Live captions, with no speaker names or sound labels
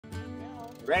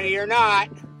Ready or not.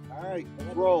 All right,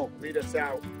 let's roll. Lead us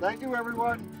out. Thank you,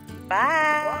 everyone.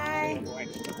 Bye. Bye.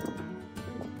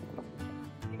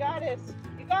 You got it.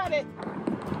 You got it.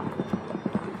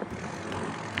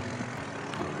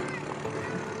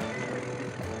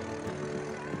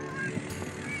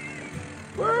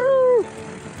 Woo!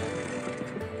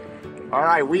 All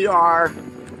right, we are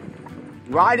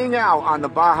riding out on the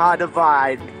Baja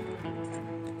Divide,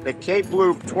 the Cape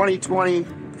Loop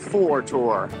 2024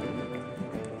 tour.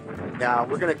 Now,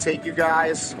 we're gonna take you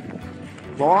guys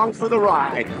along for the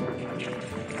ride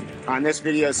on this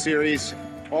video series.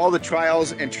 All the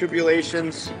trials and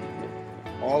tribulations,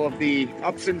 all of the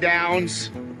ups and downs,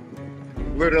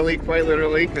 literally, quite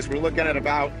literally, because we're looking at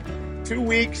about 2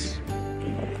 weeks,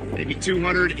 maybe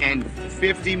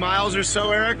 250 miles or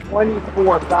so, Eric?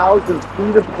 24,000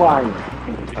 feet of climbing.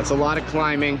 That's a lot of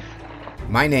climbing.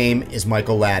 My name is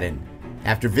Michael Ladden.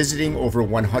 After visiting over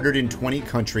 120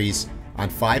 countries on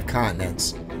 5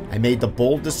 continents, I made the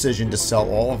bold decision to sell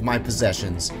all of my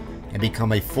possessions and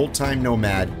become a full-time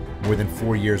nomad more than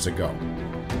 4 years ago.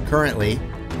 Currently,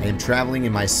 I am traveling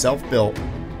in my self-built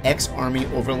ex-Army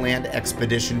Overland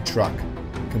Expedition truck,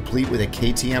 complete with a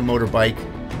KTM motorbike,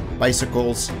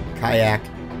 bicycles, kayak,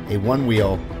 a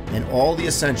one-wheel, and all the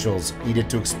essentials needed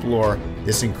to explore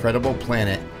this incredible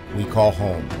planet we call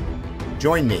home.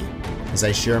 Join me as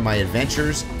I share my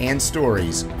adventures and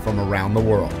stories from around the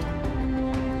world.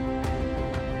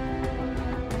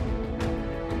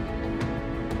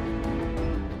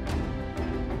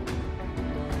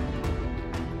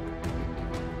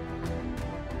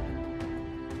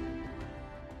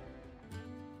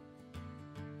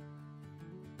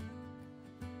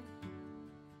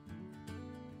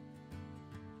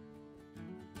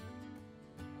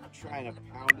 Trying to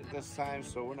pound it this time,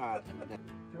 so we're not.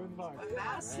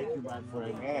 Thank you, my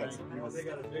friend. Yes,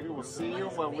 we will see you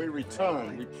when we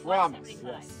return. We promise.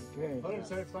 Yes.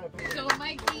 Okay. Go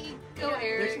Mikey, go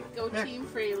Eric, go Team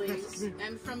Frailes,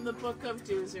 and from the Book of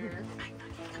Doozer,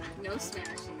 no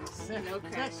smashies, no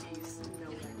crashies,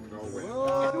 no wins.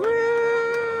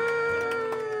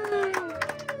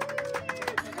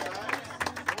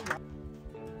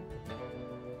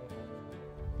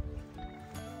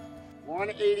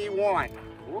 181.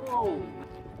 Whoa.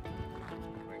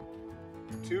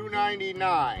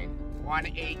 299.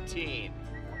 118.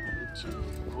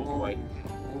 Oh boy.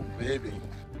 Oh, baby.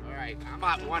 All right, I'm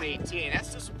at 118.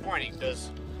 That's disappointing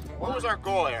because what was our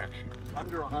goal, Eric?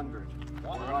 Under 100.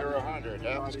 Under 100.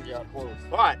 That's got close.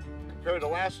 But compared to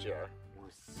last year,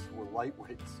 We're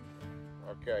lightweights.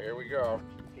 okay, here we go.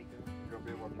 You're going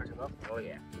to be able to pick it up? Oh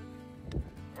yeah.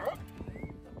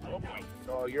 Oh boy.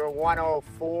 So you're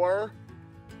 104,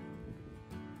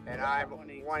 and I'm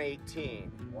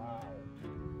 118. Wow.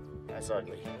 That's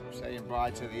ugly. Saying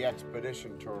bye to the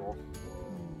expedition turtle.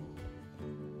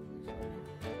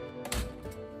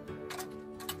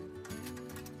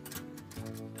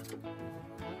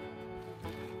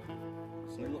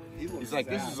 He's like,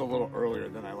 this is a little earlier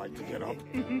than I like to get up.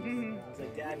 I was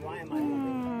like, Dad, why am I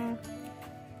moving?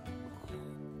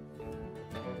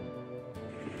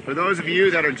 For those of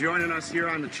you that are joining us here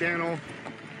on the channel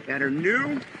that are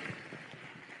new,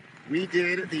 we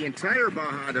did the entire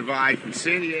Baja Divide from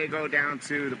San Diego down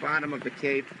to the bottom of the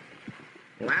Cape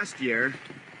last year.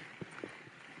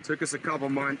 Took us a couple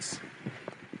months,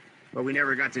 but we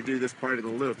never got to do this part of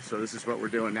the loop, so this is what we're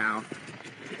doing now.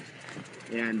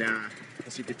 And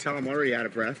as you can tell, I'm already out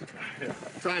of breath.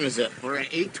 What time is it? We're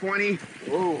at 8:20.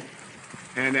 Whoa.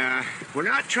 And we're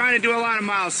not trying to do a lot of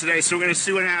miles today, so we're going to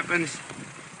see what happens.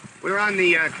 We're on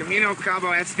the Camino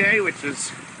Cabo Este, which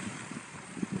is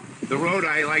the road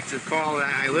I like to call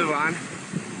that I live on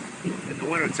in the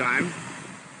wintertime.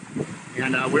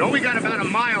 And we only got about a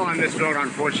mile on this road,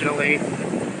 unfortunately.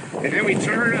 And then we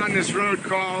turn on this road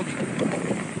called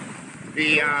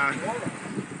the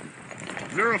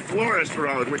Miraflores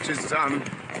Road, which is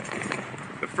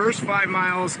the first 5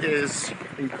 miles is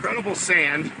incredible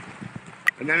sand.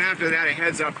 And then after that, it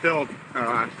heads uphill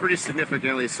pretty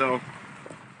significantly. So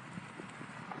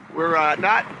we're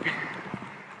not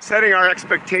setting our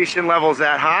expectation levels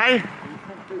that high.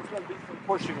 There's going to be some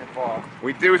pushing involved.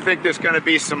 We do think there's going to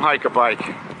be some hike-a-bike.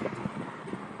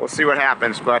 We'll see what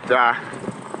happens, but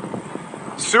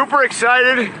super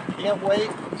excited Can't wait.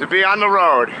 to be on the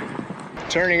road.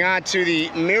 Turning on to the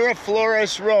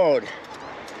Miraflores Road,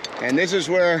 and this is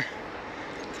where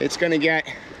it's going to get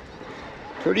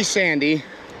pretty sandy.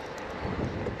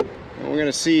 And we're going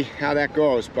to see how that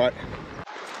goes, but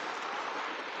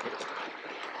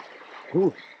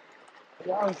whew.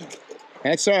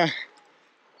 That's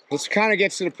this kind of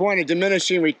gets to the point of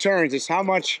diminishing returns. It's how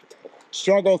much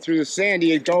struggle through the sand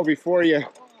you go before you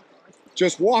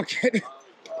Just walk it.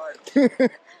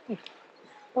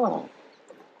 Oh.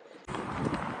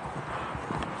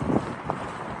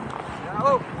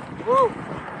 Whoa! Whoa!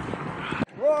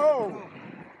 Whoa!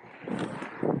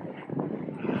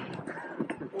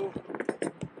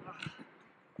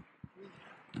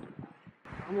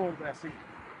 Come on, Bessie.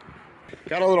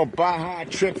 Got a little Baja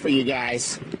trick for you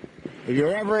guys. If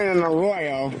you're ever in an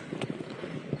arroyo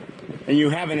and you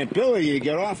have an ability to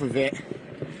get off of it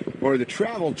or the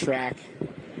travel track,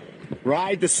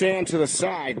 ride the sand to the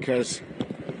side because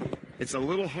it's a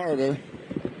little harder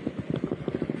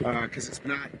because it's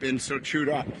not been so chewed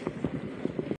up.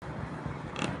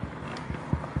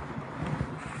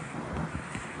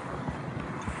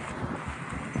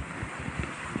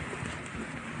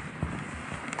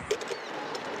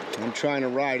 I'm trying to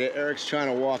ride it. Eric's trying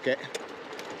to walk it.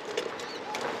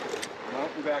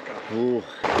 Mountain back up. Ooh.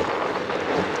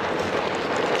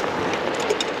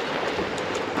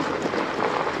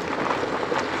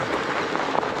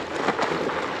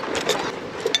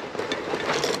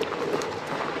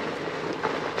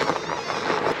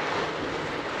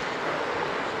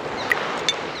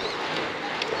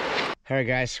 All right,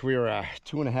 guys, we are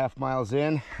 2.5 miles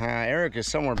in. Eric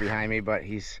is somewhere behind me, but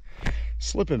he's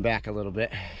slipping back a little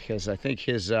bit because I think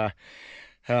his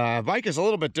bike is a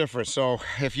little bit different. So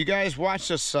if you guys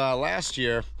watched us last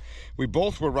year, we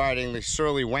both were riding the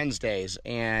Surly Wednesdays,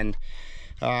 and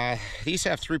these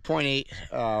have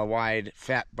 3.8 wide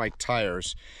fat bike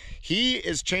tires. He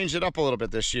has changed it up a little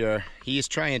bit this year. He's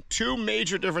trying 2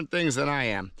 major different things than I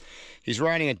am. He's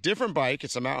riding a different bike.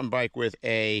 It's a mountain bike with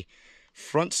a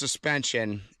front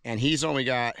suspension, and he's only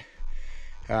got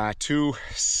 2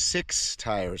 6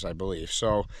 tires, I believe,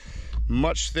 so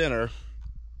much thinner.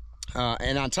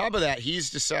 And on top of that, he's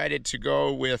decided to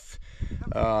go with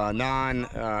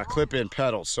non-clip-in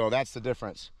pedals, so that's the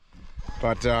difference.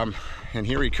 But and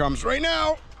here he comes right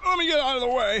now. Let me get out of the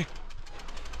way.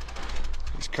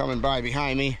 He's coming by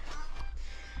behind me,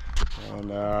 and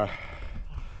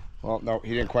well, no,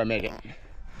 he didn't quite make it.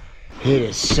 It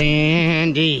is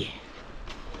sandy.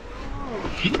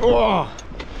 Oh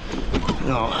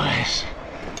no, nice.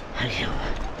 Thank you.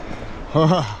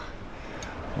 Oh,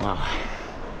 wow.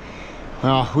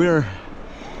 Well, we're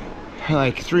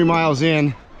like 3 miles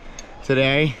in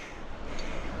today,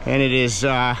 and it is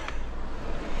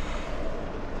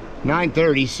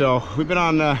 9:30, so we've been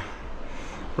on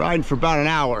riding for about an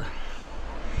hour.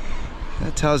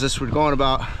 That tells us we're going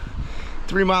about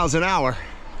 3 miles an hour,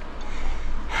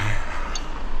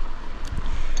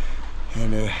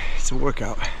 and it's a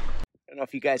workout. I don't know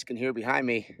if you guys can hear behind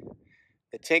me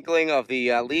the tinkling of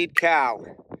the lead cow.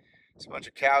 It's a bunch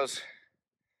of cows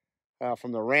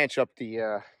from the ranch up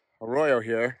the arroyo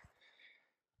here,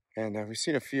 and we've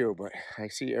seen a few, but I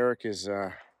see Eric is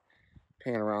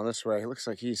panning around this way. It looks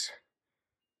like he's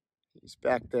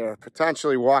back there,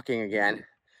 potentially walking again.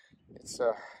 It's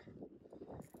a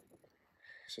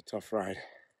tough ride.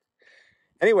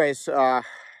 Anyways,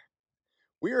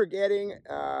 we are going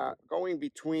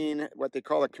between what they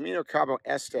call the Camino Cabo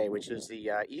Este, which is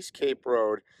the East Cape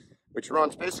Road, which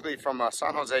runs basically from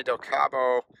San Jose del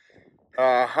Cabo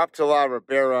up to La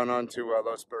Ribera and onto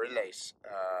Los Frailes.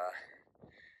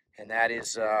 And that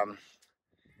is,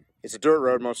 it's a dirt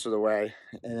road most of the way.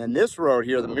 And then this road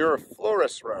here, the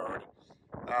Miraflores Road,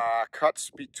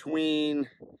 cuts between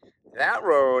that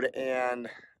road and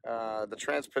the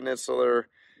Transpeninsular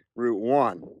Route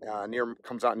 1,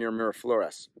 comes out near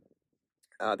Miraflores.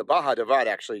 The Baja Divide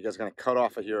actually is going to cut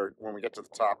off of here when we get to the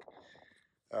top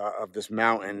of this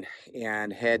mountain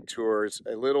and head towards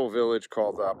a little village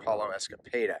called Palo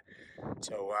Escapeda.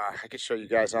 So I can show you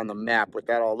guys on the map what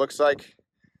that all looks like.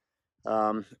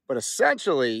 But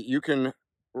essentially, you can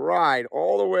ride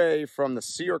all the way from the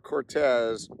Sierra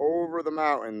Cortez over the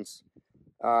mountains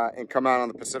and come out on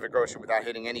the Pacific Ocean without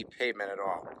hitting any pavement at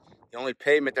all. The only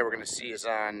pavement that we're going to see is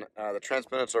on the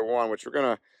Transpeninsular 1, which we're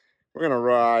gonna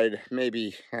ride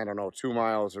maybe, I don't know, 2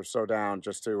 miles or so down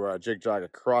just to jig-jog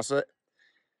across it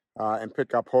and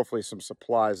pick up hopefully some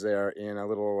supplies there in a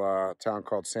little town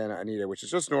called Santa Anita, which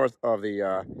is just north of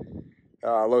the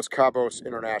Los Cabos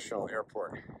International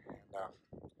Airport. So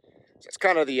it's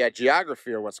kind of the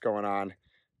geography of what's going on.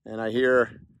 And I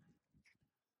hear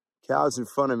cows in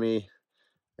front of me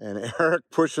and Eric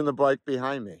pushing the bike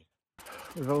behind me.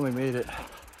 We've only made it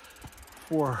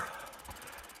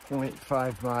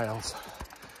 4.5 miles,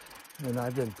 and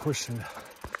I've been pushing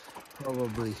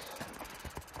probably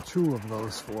 2 of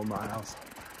those 4 miles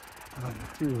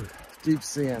through deep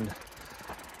sand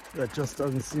that just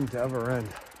doesn't seem to ever end.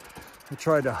 I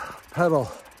try to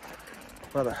pedal,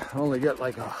 but I only get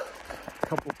like a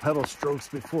couple pedal strokes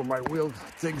before my wheel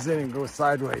digs in and goes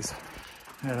sideways.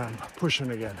 and I'm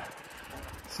pushing again.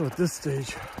 So at this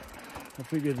stage, I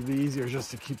figured it'd be easier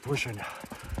just to keep pushing.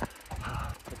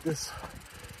 But this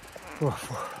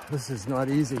is not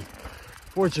easy.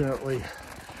 Fortunately,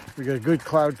 we got a good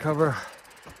cloud cover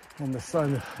and the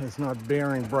sun is not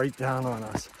bearing bright down on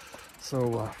us.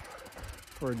 So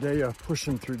for a day of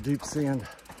pushing through deep sand,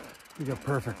 we got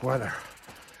perfect weather.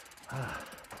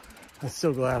 I'm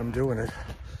still glad I'm doing it,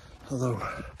 although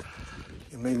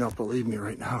you may not believe me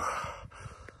right now.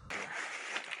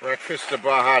 Breakfast of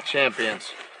Baja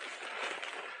champions.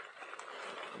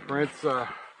 Principe.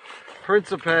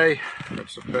 Principe. I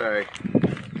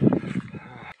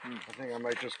think I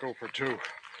might just go for 2.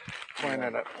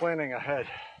 Planning ahead.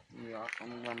 Yeah,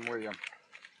 I'm one with you.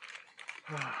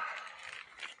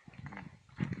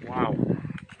 Wow.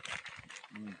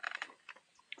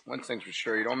 One thing's for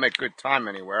sure, you don't make good time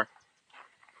anywhere.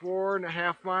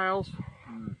 4.5 miles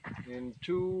in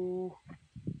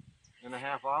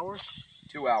 2.5 hours.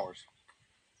 2 hours.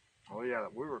 Oh yeah,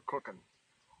 we were cooking.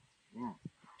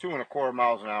 2.25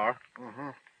 miles an hour.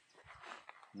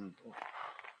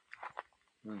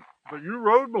 But you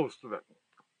rode most of it.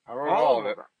 I rode all of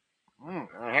it.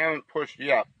 I haven't pushed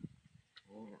yet.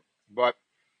 But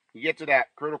you get to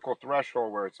that critical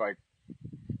threshold where it's like,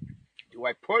 do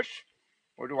I push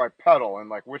or do I pedal? And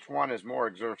like, which one is more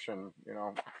exertion? You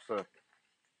know, it's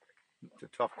a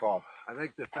tough call. I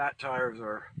think the fat tires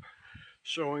are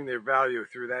showing their value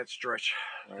through that stretch,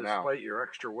 despite your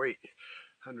extra weight.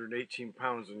 118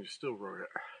 pounds and you still rode it.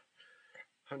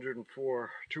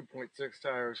 104, 2.6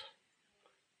 tires.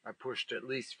 I pushed at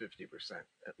least 50%,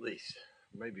 at least,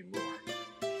 maybe more.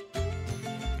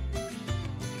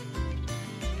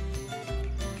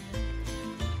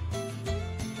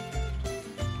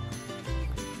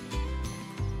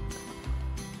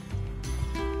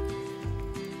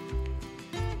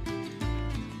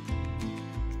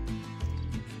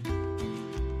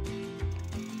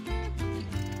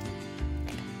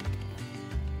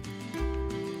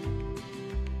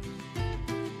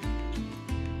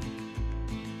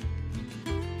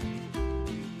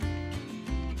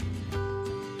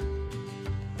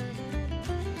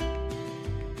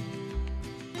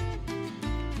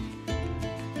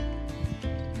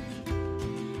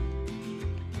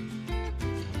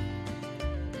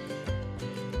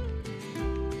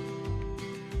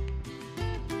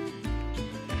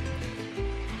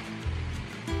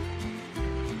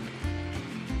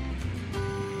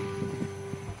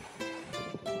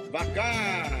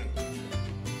 Baja!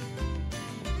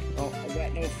 Oh, I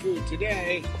got no food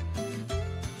today.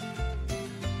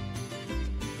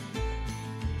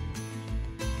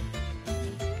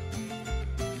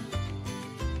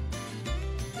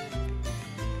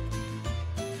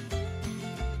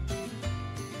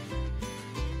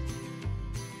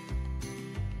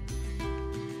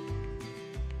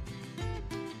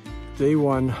 Day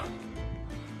 1,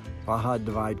 Baja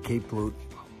Divide, Cape Loop.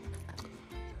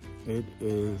 It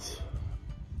is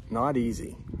not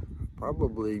easy.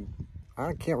 Probably,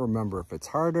 I can't remember if it's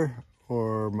harder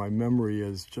or my memory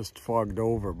is just fogged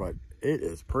over, but it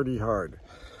is pretty hard.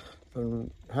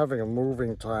 Been having a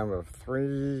moving time of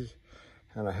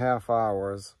 3.5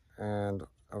 hours and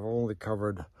I've only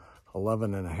covered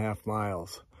 11.5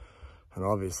 miles. And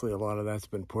obviously a lot of that's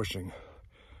been pushing.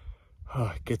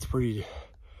 It gets pretty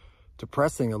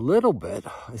depressing a little bit.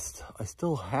 I'm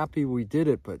still happy we did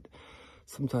it, but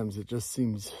sometimes it just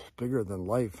seems bigger than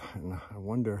life, and I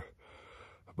wonder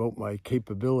about my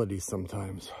capabilities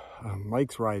sometimes.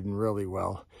 Mike's riding really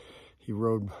well. He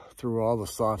rode through all the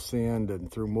soft sand and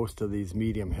through most of these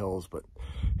medium hills, but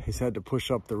he's had to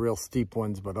push up the real steep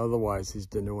ones, but otherwise he's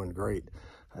been doing great.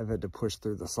 I've had to push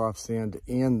through the soft sand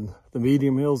and the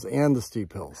medium hills and the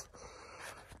steep hills.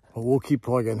 But we'll keep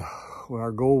plugging. Well,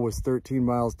 our goal was 13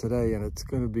 miles today, and it's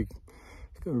gonna be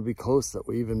close that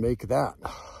we even make that.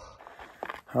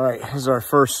 All right, here's our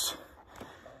first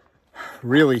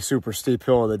really super steep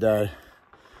hill of the day.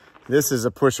 This is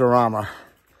a push-orama.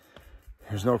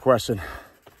 There's no question.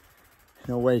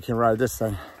 No way you can ride this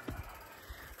thing.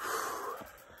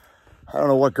 I don't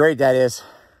know what grade that is.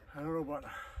 I don't know, but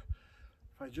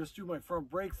if I just do my front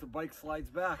brakes, the bike slides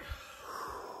back.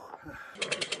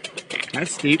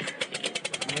 That's steep.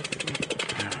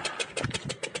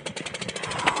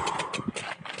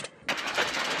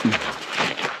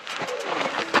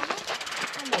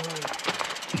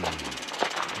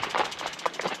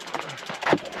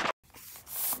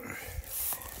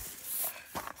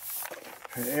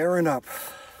 Airing up.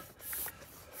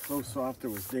 So soft it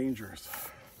was dangerous.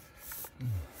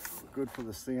 Good for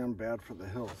the sand, bad for the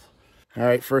hills. All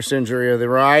right, first injury of the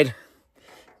ride.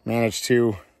 Managed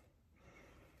to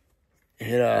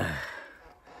hit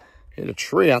Hit a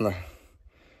tree on the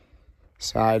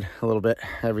side a little bit.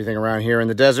 Everything around here in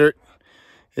the desert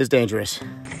is dangerous.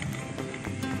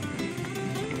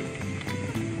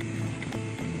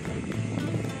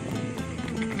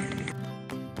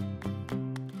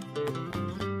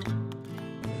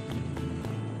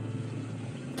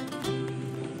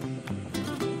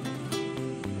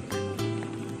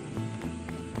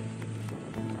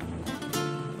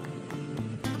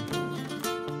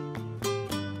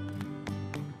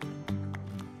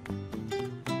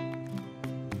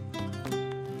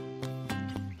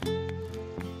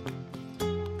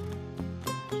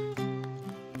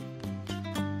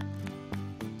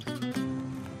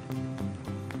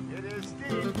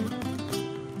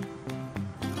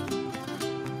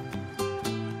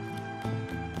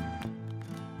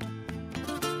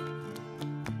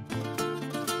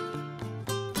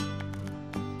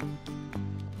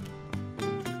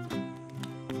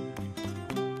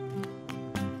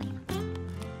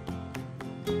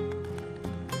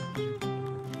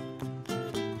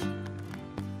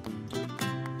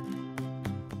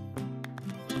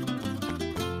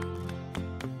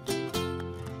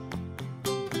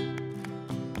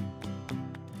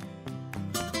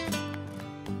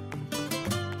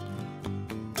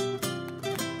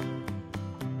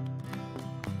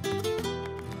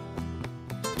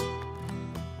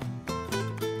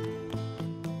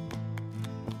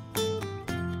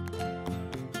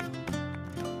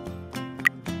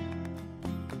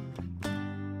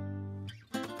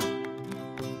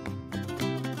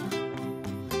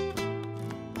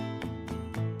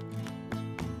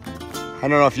 I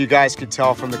don't know if you guys could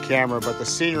tell from the camera, but the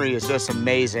scenery is just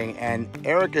amazing. And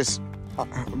Eric is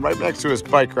right next to his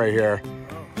bike right here.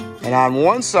 And on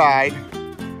one side,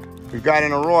 we've got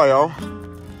an arroyo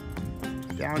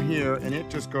down here, and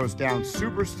it just goes down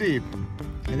super steep.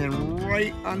 And then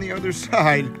right on the other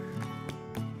side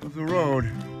of the road,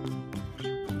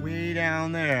 way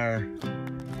down there,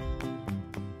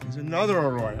 is another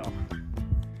arroyo.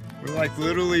 We're like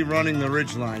literally running the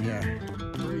ridgeline here.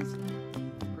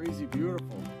 Crazy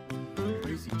beautiful,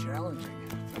 crazy challenging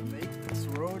to make this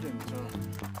road and to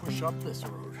push up this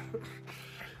road.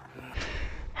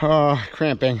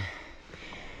 Cramping.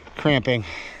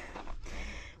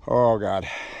 Oh God,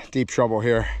 deep trouble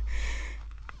here.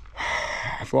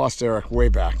 I've lost Eric way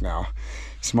back now.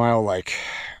 Smile like,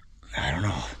 I don't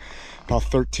know, about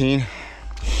 13.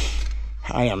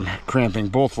 I am cramping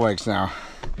both legs now.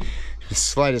 The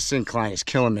slightest incline is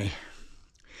killing me.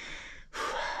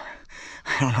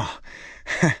 I don't know.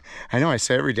 I know I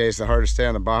say every day is the hardest day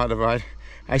on the Baja Divide.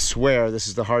 I swear this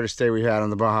is the hardest day we had on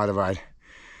the Baja Divide.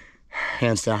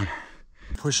 Hands down.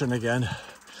 Pushing again.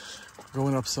 We're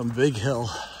going up some big hill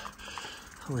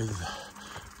with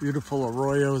beautiful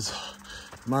arroyos,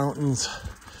 mountains.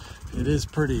 It is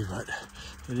pretty, but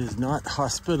it is not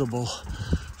hospitable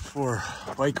for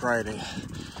bike riding.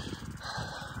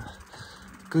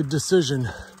 Good decision.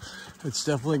 It's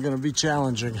definitely going to be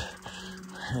challenging,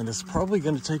 and it's probably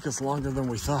going to take us longer than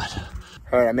we thought.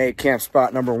 All right, I made camp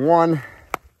spot number 1.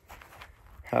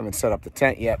 Haven't set up the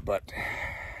tent yet, but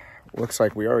looks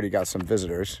like we already got some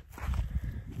visitors.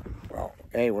 Well,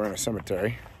 A, we're in a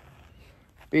cemetery.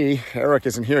 B, Eric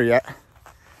isn't here yet.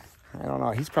 I don't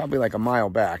know, he's probably like a mile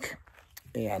back.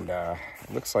 And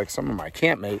looks like some of my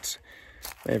campmates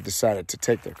may have decided to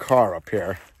take their car up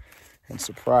here and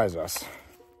surprise us.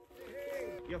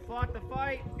 You fought the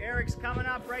fight. Eric's coming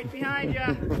up right behind you.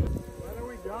 When are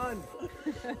we done?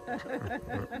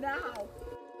 Now.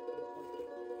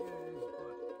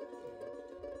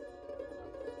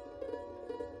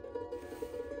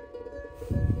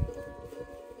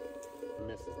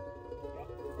 Miss it.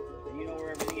 And you know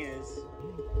where everything is.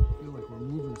 I feel like we're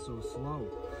moving so slow.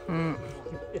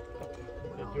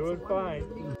 You're doing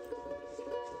fine.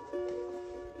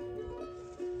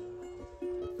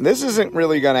 This isn't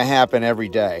really going to happen every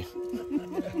day,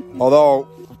 although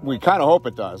we kind of hope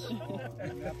it does.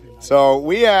 So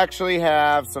we actually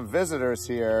have some visitors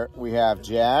here. We have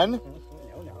Jen,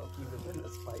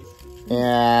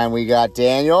 and we got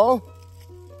Daniel,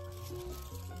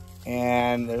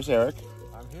 and there's Eric.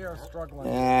 I'm here struggling.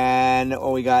 And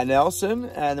we got Nelson,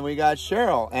 and then we got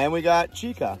Cheryl, and we got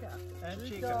Chica.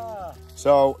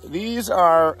 So these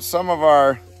are some of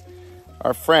our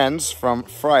friends from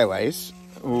Frailes,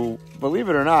 who, believe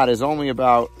it or not, is only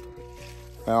about,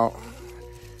 well,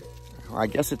 I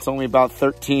guess it's only about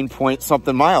 13 point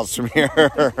something miles from here,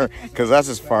 because that's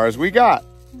as far as we got.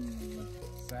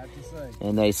 Sad to say.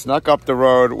 And they snuck up the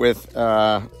road with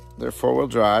their 4-wheel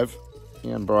drive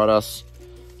and brought us,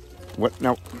 what,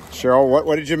 now, Cheryl,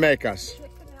 what did you make us?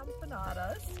 Chicken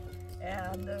empanadas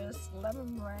and there's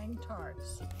lemon meringue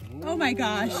tarts. Oh my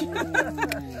gosh.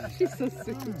 She's so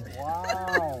sweet.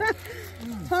 Wow.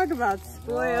 Talk about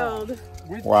spoiled.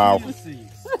 Wow.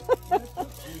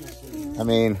 I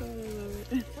mean,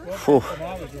 whew,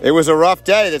 it was a rough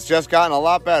day that's just gotten a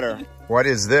lot better. What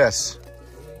is this?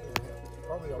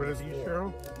 What is it,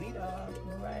 Cheryl?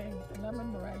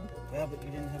 Lemon meringue. Yeah, but you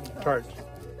didn't have any Tarts.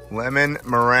 Lemon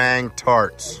meringue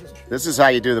tarts. This is how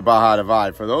you do the Baja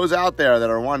Divide. For those out there that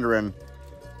are wondering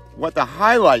what the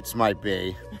highlights might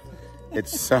be,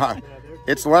 it's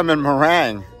lemon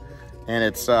meringue, and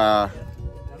it's yeah,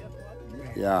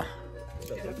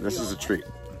 this is a treat.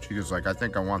 She was like, I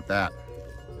think I want that.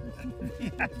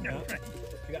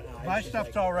 My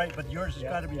stuff's all right, but yours has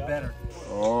got to be better.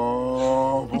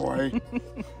 Oh boy.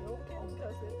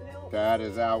 That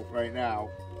is out right now.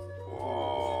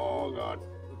 Oh God.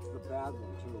 It's the bad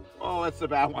one too. Oh, it's the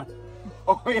bad one.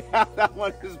 Oh yeah, that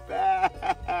one is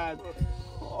bad.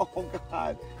 Oh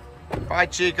God. Bye,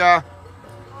 Chica.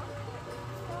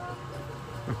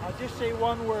 I'll just say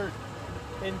one word: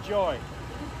 enjoy.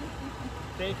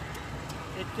 See,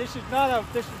 this is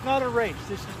not a race.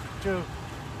 This is to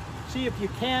see if you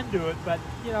can do it, but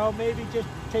you know, maybe just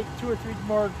take 2 or 3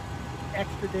 more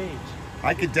extra days.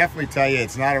 I could definitely tell you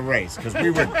it's not a race because we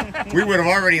would have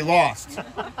already lost.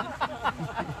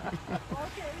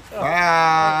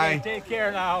 Bye. Okay, take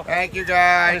care now. Thank you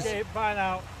guys. Okay, bye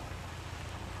now.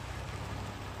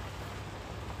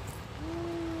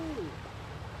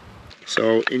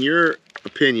 So, in your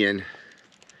opinion,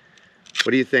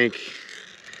 what do you think?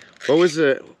 What was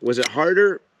it? Was it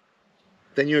harder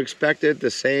than you expected? The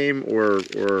same, or?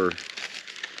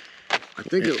 I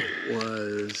think it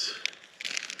was,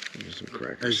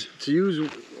 as to use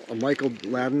a Michael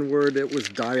Ladin word, it was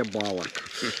diabolic.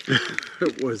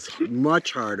 It was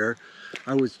much harder.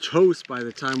 I was toast by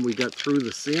the time we got through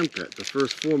the sand pit. The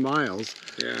first 4 miles.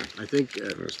 Yeah. I think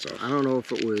It was tough. I don't know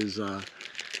if it was. I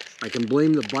can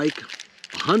blame the bike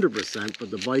 100%, but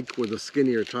the bike with the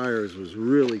skinnier tires was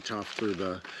really tough through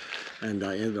the. And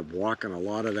I ended up walking a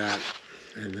lot of that.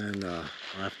 And then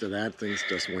after that, things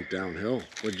just went downhill.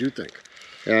 What'd you think?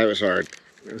 Yeah, it was hard.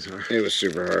 It was hard. It was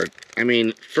super hard. I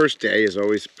mean, first day is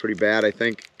always pretty bad, I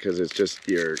think, because it's just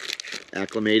you're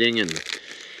acclimating,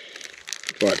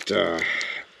 but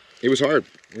it was hard.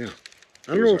 Yeah.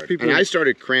 I don't know if people. And I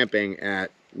started cramping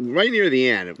at right near the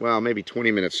end. Well, maybe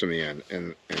 20 minutes from the end,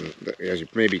 and as you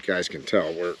maybe guys can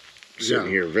tell, we're sitting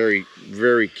here very,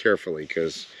 very carefully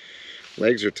because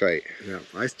legs are tight. Yeah,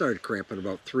 I started cramping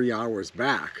about 3 hours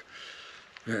back.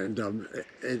 And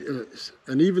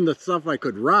and even the stuff I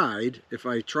could ride, if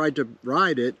I tried to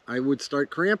ride it, I would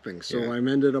start cramping. So I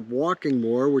ended up walking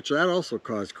more, which that also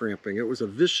caused cramping. It was a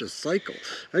vicious cycle.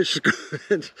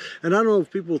 And I don't know if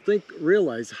people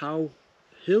realize how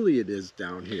hilly it is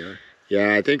down here.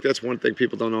 Yeah, I think that's one thing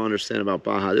people don't understand about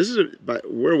Baja. This is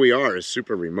where we are is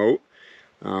super remote,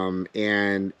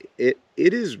 and it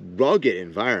is rugged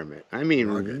environment. I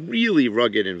mean, really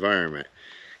rugged environment.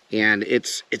 And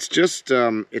it's just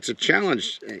it's a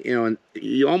challenge, you know, and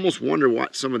you almost wonder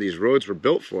what some of these roads were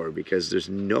built for because there's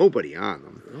nobody on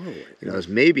them. Oh, you know, there's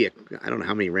maybe I don't know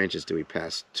how many ranches do we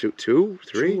pass? Two,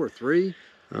 3? 2 or 3.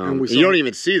 And you don't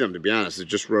even see them, to be honest. It's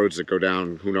just roads that go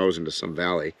down, who knows, into some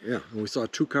valley. Yeah, and we saw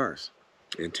 2 cars.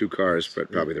 And 2 cars,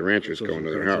 but probably the ranchers going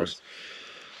to their house.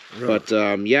 But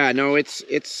yeah, no, it's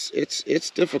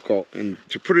difficult. And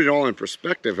to put it all in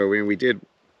perspective, I mean, we did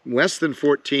less than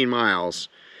 14 miles.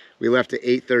 We left at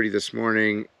 8:30 this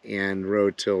morning and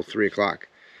rode till 3 o'clock.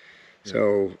 Yeah.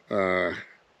 So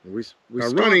we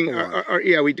running,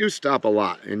 yeah, we do stop a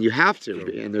lot, and you have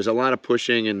to. And there's a lot of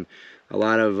pushing and a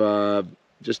lot of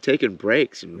just taking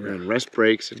breaks and rest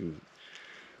breaks, and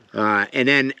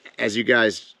then as you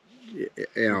guys, you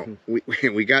know,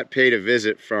 we got paid a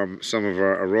visit from some of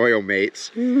our Arroyo mates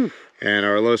and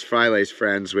our Los Frailes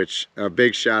friends, which a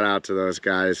big shout out to those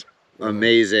guys.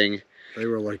 Amazing. They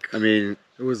were like, I mean,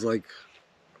 it was like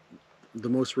the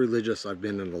most religious I've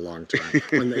been in a long time.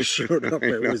 When they showed up,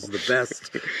 it was the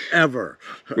best ever.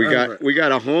 We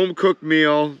got a home cooked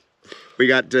meal. We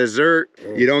got dessert.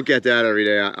 Oh. You don't get that every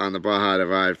day on the Baja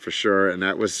Divide for sure, and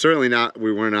that was certainly not.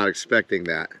 We were not expecting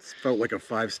that. It felt like a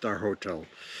 5-star hotel.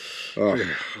 Oh,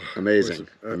 amazing,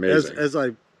 amazing. As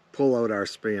I pull out our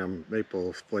spam,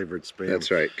 maple flavored spam. That's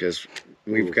right, because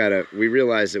we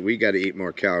realized that we got to eat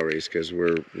more calories because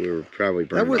we're probably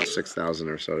burning about 6,000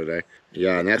 or so today.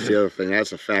 Yeah, and that's the other thing.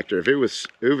 That's a factor. If it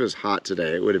was hot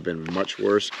today, it would have been much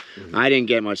worse. I didn't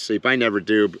get much sleep. I never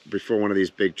do before one of these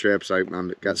big trips. I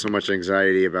got so much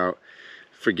anxiety about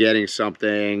forgetting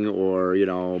something, or you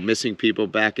know, missing people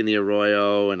back in the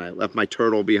arroyo, and I left my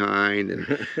turtle behind,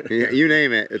 and you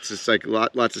name it. It's just like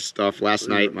lots of stuff. Last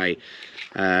night, I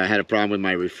had a problem with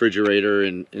my refrigerator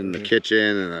in the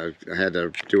kitchen, and I had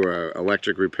to do an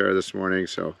electric repair this morning.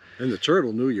 So. And the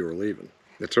turtle knew you were leaving.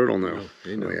 The turtle knew. Oh,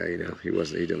 he knew. Oh, yeah, he knew. He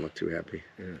didn't look too happy.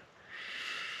 Yeah.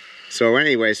 So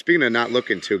anyway, speaking of not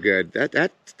looking too good,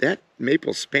 that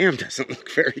maple spam doesn't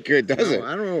look very good, does it?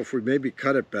 I don't know if we maybe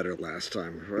cut it better last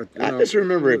time. But, I just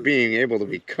remember it being able to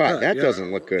be cut. That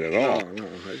doesn't look good at all. No.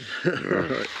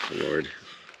 Oh, Lord.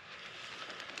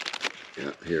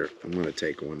 Yeah, here, I'm going to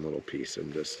take one little piece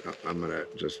and just, I'm going to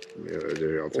just,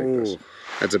 I'll take this.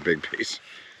 That's a big piece.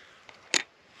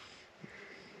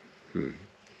 All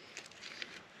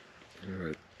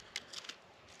right.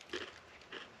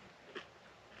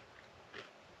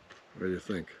 What do you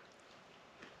think?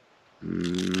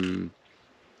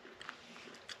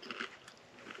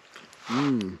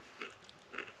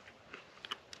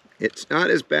 It's not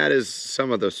as bad as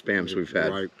some of those spams we've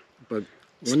had. Right, but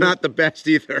it's not the best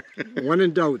either. When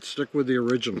in doubt, stick with the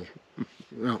original.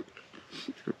 No.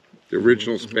 The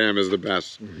original spam is the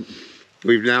best.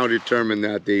 We've now determined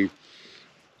that the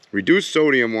reduced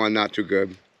sodium one, not too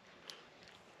good.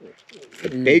 The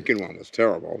bacon one was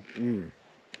terrible.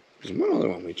 There's one other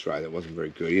one we tried that wasn't very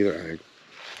good either, I think.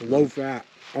 Low fat.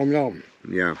 Oh, no.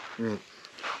 Yeah.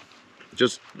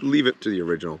 Just leave it to the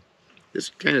original. This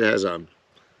kind of has a...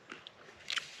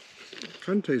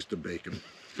 Kind of tastes the bacon.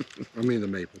 I mean the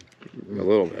maple. A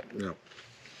little bit. Yeah.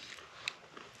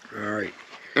 All right.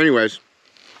 Anyways,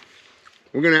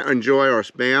 we're going to enjoy our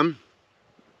spam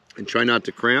and try not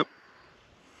to cramp.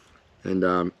 And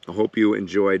I hope you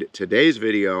enjoyed today's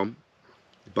video.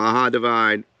 Baja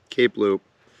Divide, Cape Loop,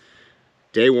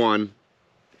 day 1.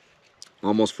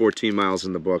 Almost 14 miles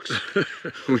in the books.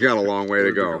 We got a long way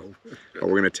to go. But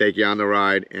we're going to take you on the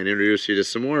ride and introduce you to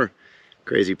some more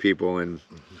crazy people. And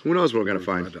who knows what we're going to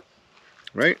find.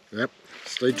 Right? Yep.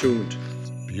 Stay tuned.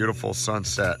 Beautiful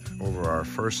sunset over our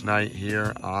first night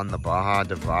here on the Baja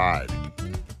Divide.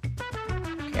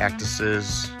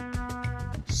 Cactuses,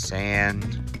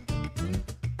 sand,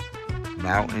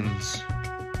 mountains.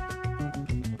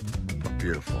 Look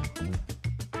beautiful.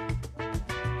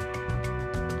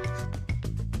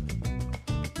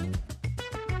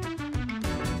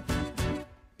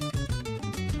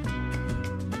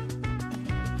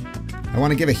 I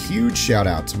want to give a huge shout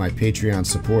out to my Patreon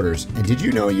supporters. And did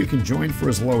you know you can join for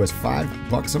as low as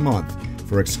 $5 a month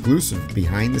for exclusive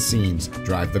behind the scenes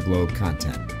Drive the Globe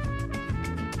content?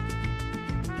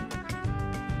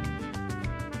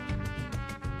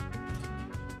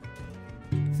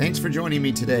 Thanks for joining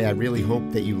me today. I really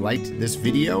hope that you liked this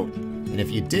video. And if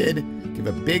you did, give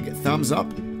a big thumbs up.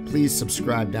 Please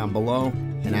subscribe down below,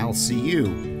 and I'll see you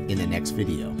in the next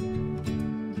video.